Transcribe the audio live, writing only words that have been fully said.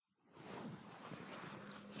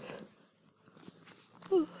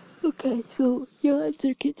Okay, so yawns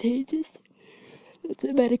are contagious. It's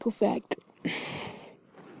a medical fact.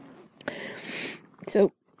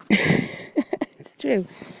 So, it's true.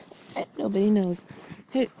 Nobody knows.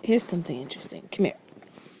 Here's something interesting. Come here.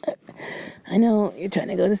 I know you're trying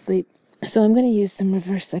to go to sleep, so I'm going to use some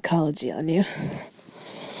reverse psychology on you.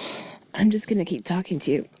 I'm just going to keep talking to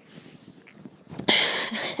you.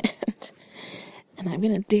 and I'm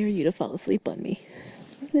going to dare you to fall asleep on me.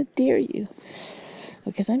 I'm going to dare you.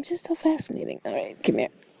 Because I'm just so fascinating. All right, come here.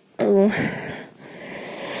 Oh.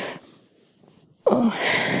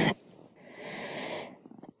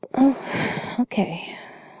 Okay.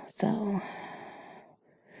 So,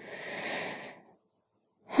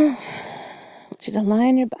 I want you to lie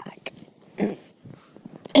on your back.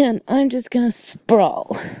 And I'm just going to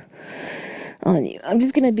sprawl on you. I'm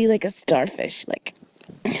just going to be like a starfish, like,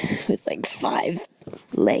 with like 5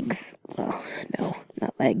 legs. Well, no,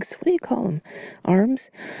 not legs. What do you call them?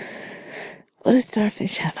 Arms? What do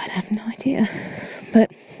starfish have? I have no idea.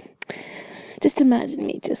 But just imagine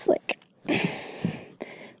me just like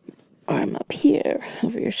arm up here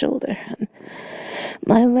over your shoulder and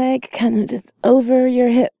my leg kind of just over your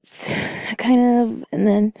hips, kind of, and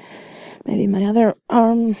then maybe my other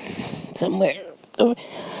arm somewhere over.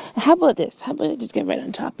 How about this? How about I just get right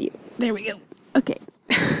on top of you? There we go. Okay.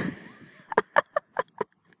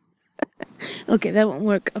 Okay, that won't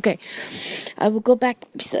work. Okay. I will go back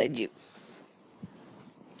beside you.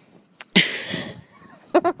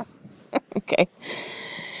 Okay.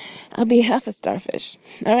 I'll be half a starfish.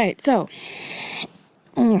 All right, so.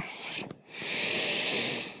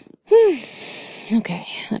 Okay,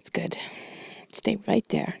 that's good. Stay right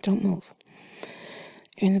there. Don't move.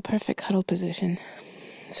 You're in the perfect cuddle position.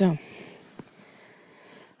 So.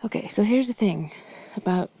 Okay, so here's the thing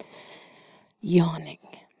about yawning.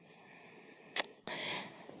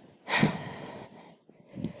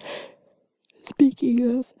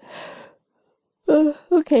 Speaking of.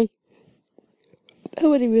 Okay.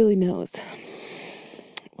 Nobody really knows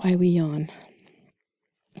why we yawn.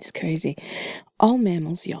 It's crazy. All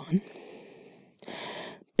mammals yawn.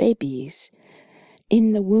 Babies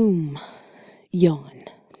in the womb yawn.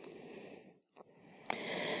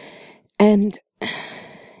 And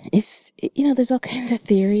there's all kinds of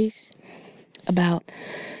theories about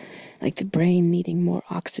like the brain needing more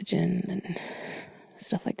oxygen and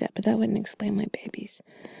stuff like that, but that wouldn't explain my babies.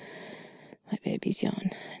 My babies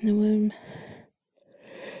yawn in the womb.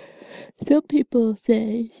 Some people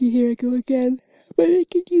say, see, here I go again, why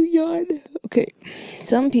making you yawn? Okay,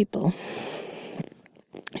 some people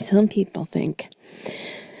think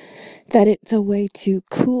that it's a way to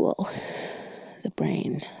cool the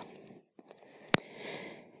brain.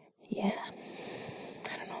 Yeah,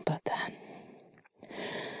 I don't know about that.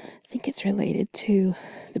 I think it's related to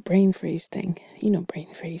the brain freeze thing. You know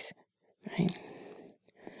brain freeze, right?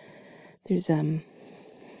 There's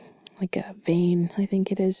like a vein, I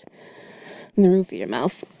think it is, in the roof of your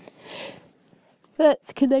mouth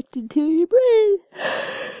that's connected to your brain.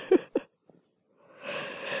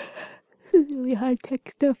 This is really high-tech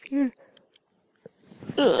stuff here.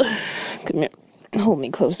 Ugh. Come here. Hold me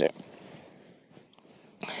closer.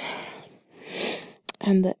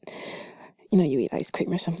 And that, you eat ice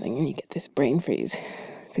cream or something and you get this brain freeze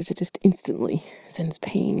because it just instantly sends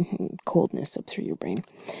pain and coldness up through your brain.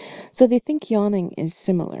 So they think yawning is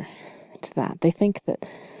similar to that. They think that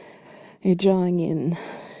you're drawing in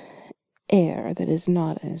air that is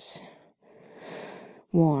not as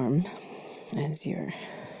warm as your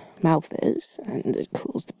mouth is, and it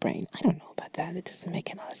cools the brain. I don't know about that. It doesn't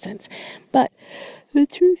make a lot of sense. But the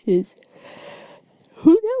truth is,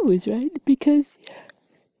 who knows, right? Because,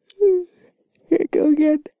 here I go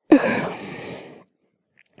again.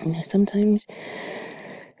 Sometimes,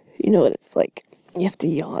 you know what it's like. You have to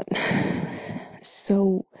yawn.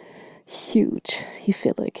 So huge. You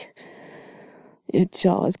feel like your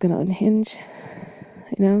jaw is going to unhinge.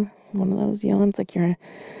 One of those yawns, like you're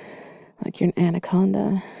an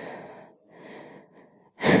anaconda.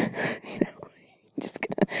 Just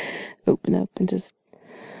gonna open up and just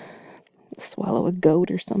swallow a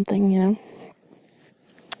goat or something,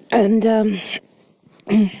 And,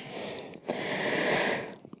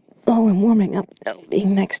 I'm warming up,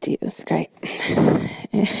 being next to you, that's great.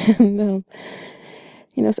 And,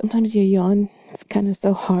 sometimes you yawn, it's kind of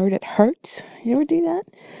so hard it hurts. You ever do that?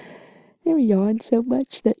 You ever yawn so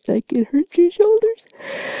much that, it hurts your shoulders?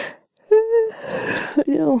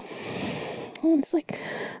 And it's like,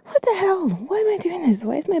 what the hell? Why am I doing this?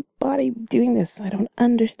 Why is my body doing this? I don't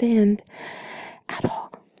understand at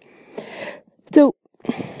all. So,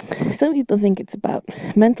 some people think it's about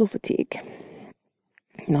mental fatigue,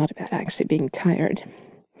 not about actually being tired.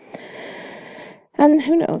 And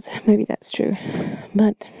who knows, maybe that's true.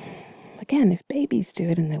 But again, if babies do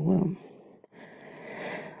it in their womb,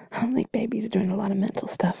 I don't think babies are doing a lot of mental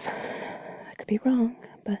stuff. I could be wrong,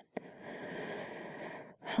 but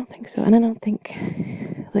I don't think so. And I don't think,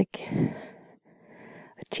 like,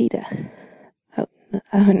 a cheetah out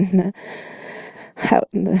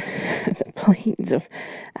in the plains of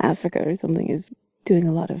Africa or something is doing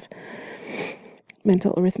a lot of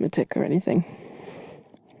mental arithmetic or anything.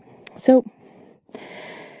 So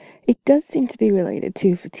it does seem to be related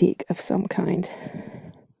to fatigue of some kind.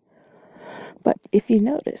 But if you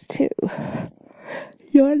notice too,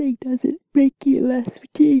 yawning doesn't make you less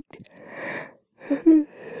fatigued.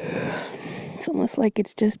 It's almost like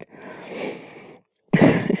it's just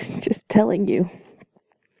telling you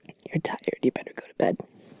you're tired, you better go to bed.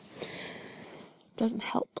 Doesn't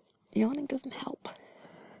help. Yawning doesn't help.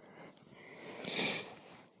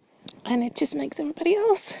 And it just makes everybody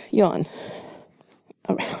else yawn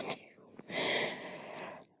around you.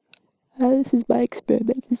 This is my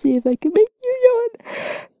experiment to see if I can make you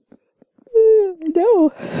yawn.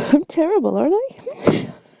 No, I'm terrible, aren't I?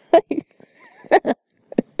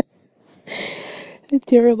 I'm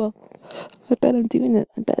terrible. I bet I'm doing it.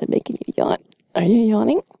 I bet I'm making you yawn. Are you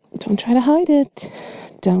yawning? Don't try to hide it.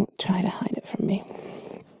 Don't try to hide it from me.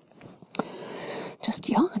 Just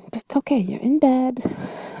yawn. It's okay. You're in bed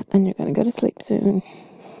and you're going to go to sleep soon.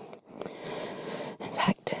 In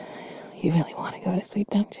fact, you really want to go to sleep,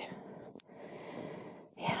 don't you?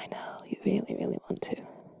 Yeah, I know. You really, really want to.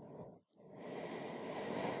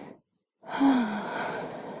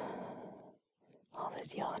 All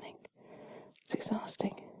this yawning. It's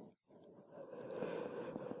exhausting.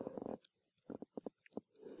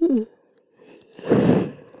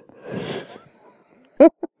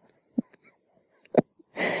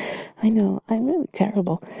 I know, I'm really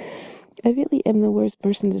terrible. I really am the worst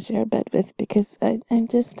person to share a bed with because I have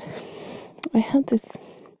this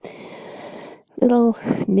little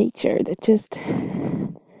nature that just,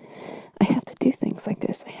 I have to do things like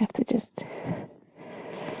this. I have to just,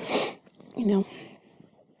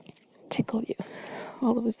 tickle you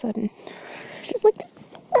all of a sudden. Just like this.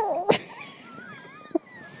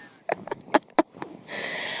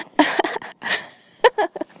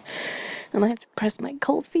 And I have to press my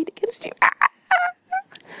cold feet against you.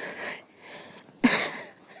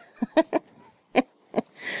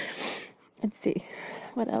 Let's see.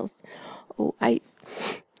 What else? Oh, I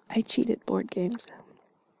cheat at board games.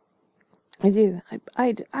 I do.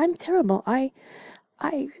 I'm terrible. I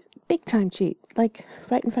big time cheat. Like,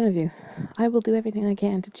 right in front of you. I will do everything I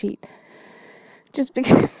can to cheat. Just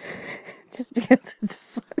because it's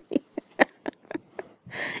funny.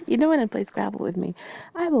 You don't want to play Scrabble with me.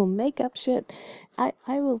 I will make up shit. I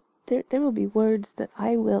will, there will be words that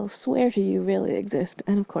I will swear to you really exist,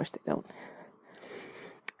 and of course they don't.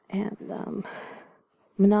 And,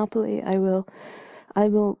 Monopoly, I'm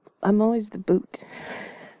always the boot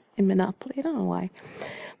in Monopoly. I don't know why,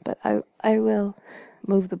 but I will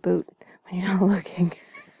move the boot when you're not looking.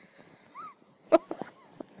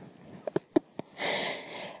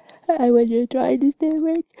 And when you're trying to stay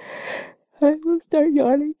awake, I will start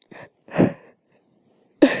yawning.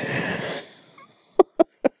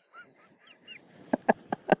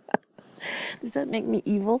 Does that make me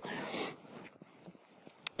evil?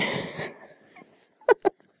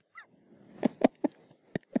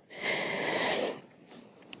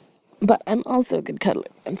 But I'm also a good cuddler,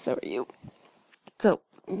 and so are you. So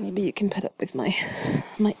maybe you can put up with my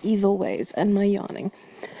evil ways and my yawning.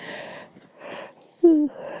 So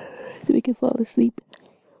we can fall asleep.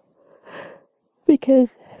 Because,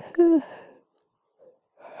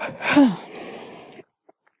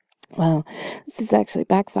 well, this has actually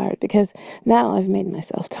backfired because now I've made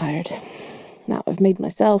myself tired. Now I've made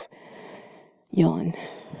myself yawn.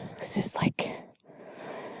 This is like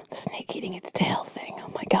the snake eating its tail thing.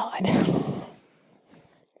 Oh my God.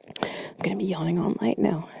 I'm going to be yawning all night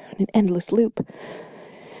now in an endless loop.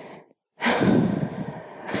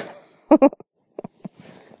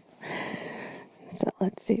 So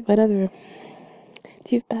let's see, what other,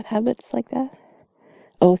 do you have bad habits like that?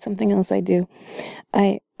 Oh, something else I do.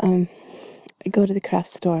 I go to the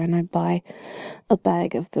craft store and I buy a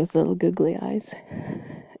bag of those little googly eyes.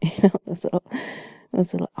 Those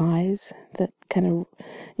little eyes that kind of,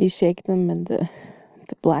 you shake them and the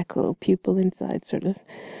black little pupil inside sort of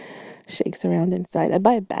shakes around inside. I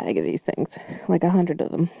buy a bag of these things, like 100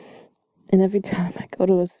 of them. And every time I go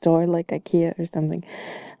to a store like IKEA or something,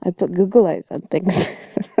 I put Google eyes on things.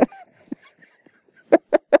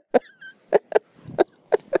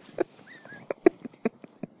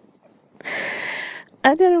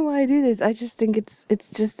 I don't know why I do this. I just think it's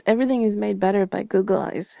just everything is made better by Google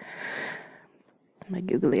eyes. My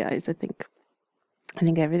googly eyes, I think. I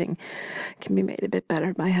think everything can be made a bit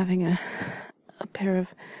better by having a pair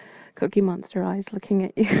of Cookie Monster eyes looking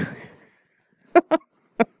at you.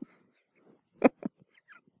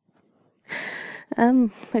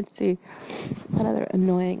 Let's see. What other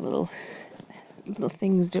annoying little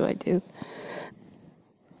things do I do?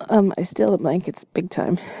 I steal the blankets big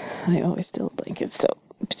time. I always steal blankets, so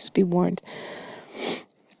just be warned.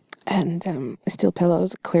 And I steal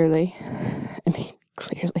pillows, clearly. I mean,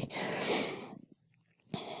 clearly.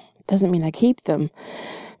 Doesn't mean I keep them.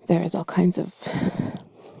 There is all kinds of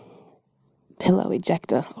pillow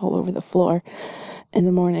ejecta all over the floor in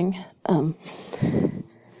the morning.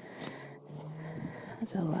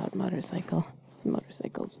 That's a loud motorcycles.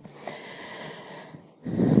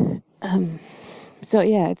 So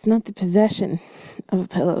yeah, it's not the possession of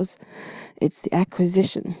pillows, it's the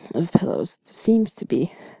acquisition of pillows that seems to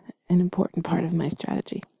be an important part of my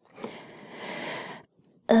strategy.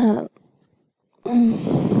 And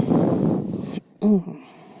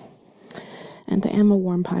I am a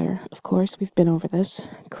vampire, of course. We've been over this,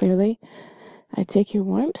 clearly. I take your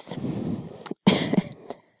warmth.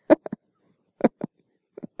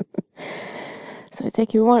 So I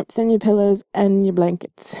take your warmth and your pillows and your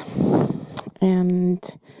blankets. And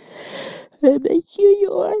I make you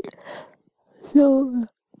yawn. So...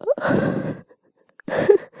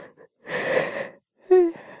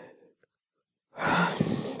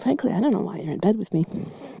 frankly, I don't know why you're in bed with me.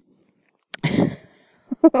 There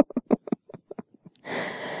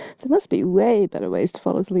must be way better ways to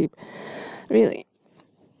fall asleep. Really.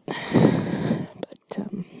 But,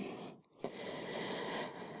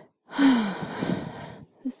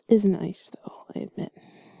 this is nice, though, I admit.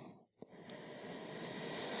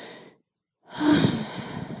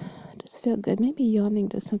 It does feel good. Maybe yawning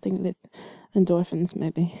does something with endorphins,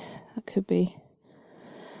 maybe. That could be.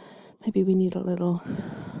 Maybe we need a little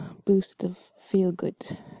boost of feel-good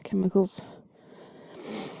chemicals.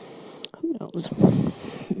 Who knows?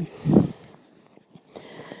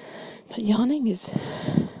 But yawning is...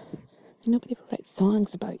 Nobody ever writes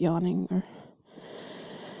songs about yawning or...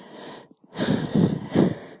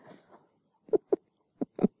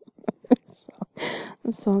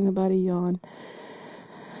 a song about a yawn.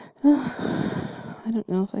 I don't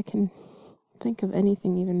know if I can think of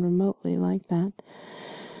anything even remotely like that.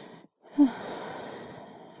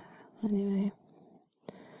 Anyway.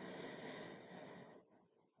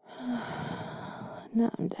 No,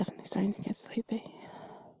 I'm definitely starting to get sleepy.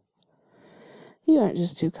 You aren't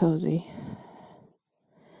just too cozy.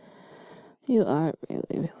 You are really,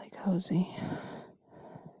 really cozy.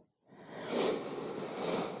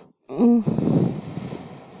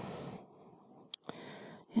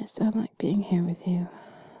 Yes, I like being here with you.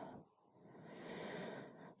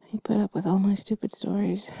 You put up with all my stupid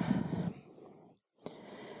stories.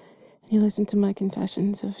 You listen to my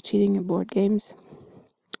confessions of cheating at board games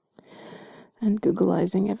and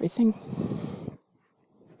Googleizing everything.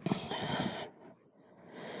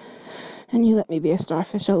 And you let me be a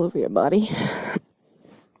starfish all over your body.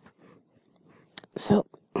 So,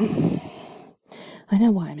 I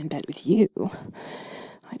know why I'm in bed with you.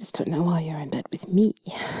 I just don't know why you're in bed with me.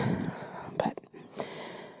 But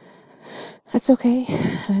that's okay.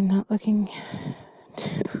 I'm not looking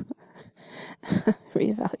to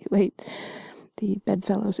reevaluate the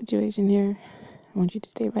bedfellow situation here. I want you to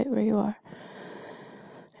stay right where you are.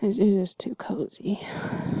 Because you're just too cozy.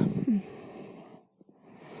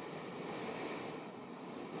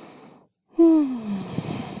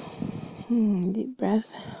 Deep breath.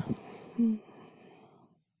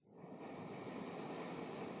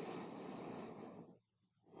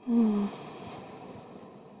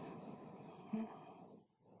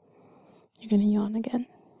 You're gonna yawn again?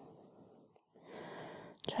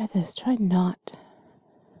 Try this. Try not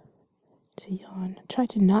to yawn. Try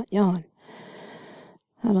to not yawn.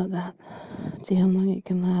 How about that? See how long it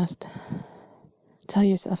can last. Tell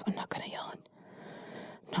yourself, I'm not gonna yawn.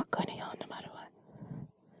 I'm not gonna yawn no matter what.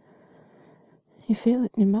 You feel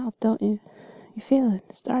it in your mouth, don't you? You feel it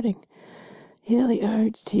starting. You feel the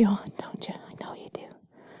urge to yawn, don't you? I know you do.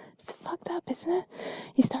 It's fucked up, isn't it?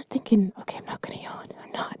 You start thinking, okay, I'm not gonna yawn.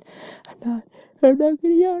 I'm not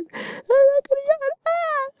gonna yawn.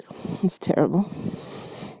 Ah! It's terrible.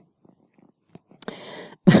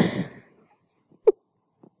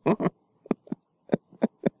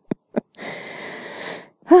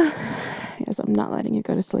 Yes, I'm not letting you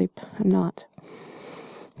go to sleep. I'm not.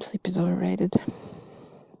 Sleep is overrated.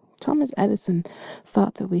 Thomas Edison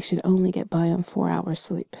thought that we should only get by on 4 hours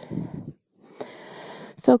sleep.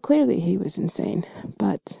 So clearly he was insane,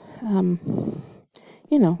 but,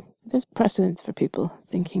 there's precedence for people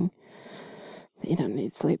thinking that you don't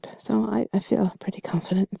need sleep. So I feel pretty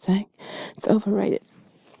confident in saying it's overrated.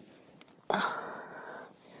 It's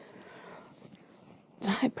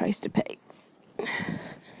a high price to pay.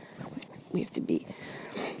 We have to be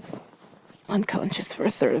unconscious for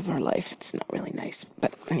a third of our life. It's not really nice.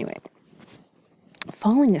 But anyway,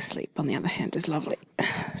 falling asleep, on the other hand, is lovely.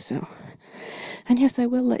 So, and yes, I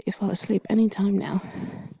will let you fall asleep anytime now.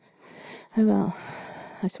 I will.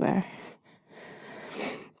 I swear.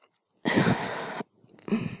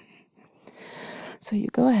 So you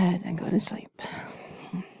go ahead and go to sleep.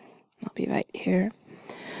 I'll be right here,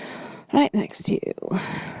 right next to you,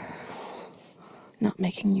 not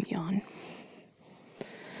making you yawn.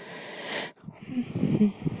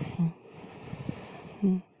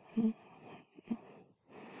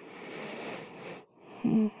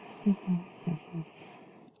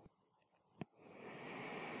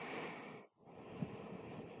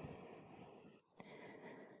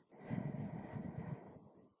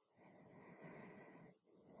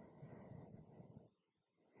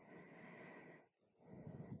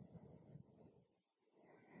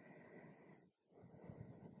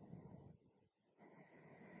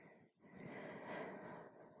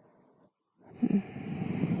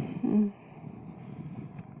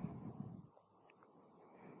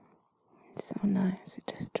 It's so nice to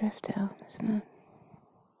just drift out, isn't it?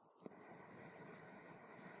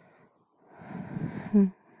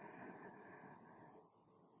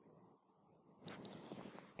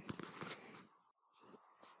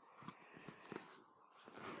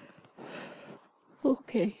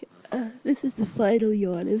 Okay, this is the final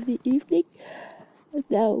yawn of the evening, and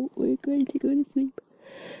now we're going to go to sleep.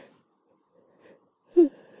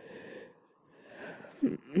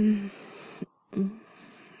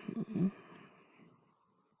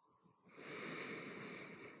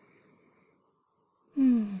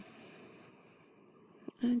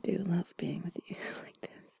 I do love being with you like this.